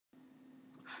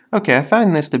Okay, I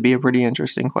find this to be a pretty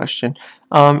interesting question.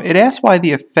 It asks why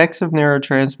the effects of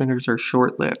neurotransmitters are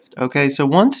short-lived. Okay, so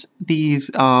once the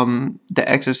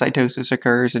exocytosis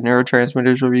occurs and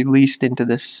neurotransmitters are released into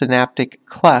the synaptic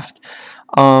cleft,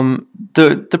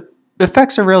 the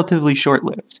effects are relatively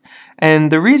short-lived.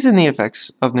 And the reason the effects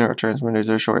of neurotransmitters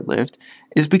are short-lived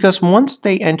is because once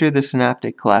they enter the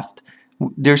synaptic cleft,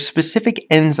 there's specific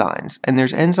enzymes, and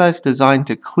there's enzymes designed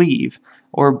to cleave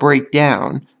or break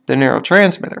down the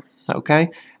neurotransmitter, okay?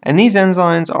 And these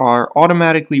enzymes are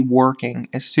automatically working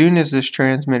as soon as this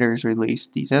transmitter is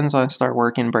released. These enzymes start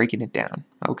working, breaking it down,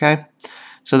 okay?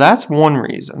 So that's one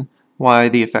reason why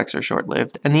the effects are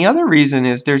short-lived. And the other reason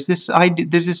is there's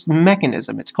this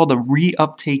mechanism. It's called a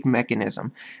reuptake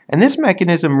mechanism. And this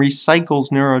mechanism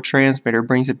recycles neurotransmitter,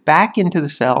 brings it back into the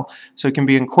cell so it can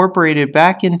be incorporated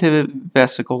back into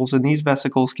vesicles, and these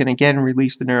vesicles can again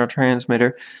release the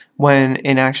neurotransmitter when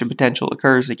an action potential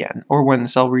occurs again, or when the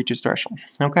cell reaches threshold.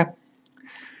 Okay?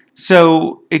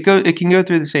 So it can go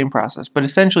through the same process, but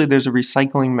essentially there's a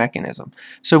recycling mechanism.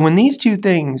 So when these two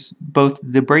things, both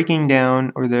the breaking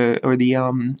down or the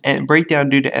breakdown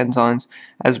due to enzymes,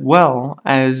 as well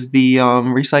as the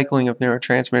recycling of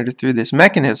neurotransmitter through this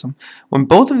mechanism, when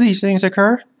both of these things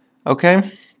occur,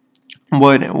 okay,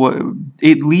 what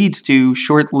it leads to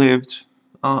short-lived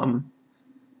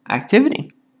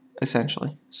activity,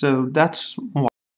 essentially. So that's why.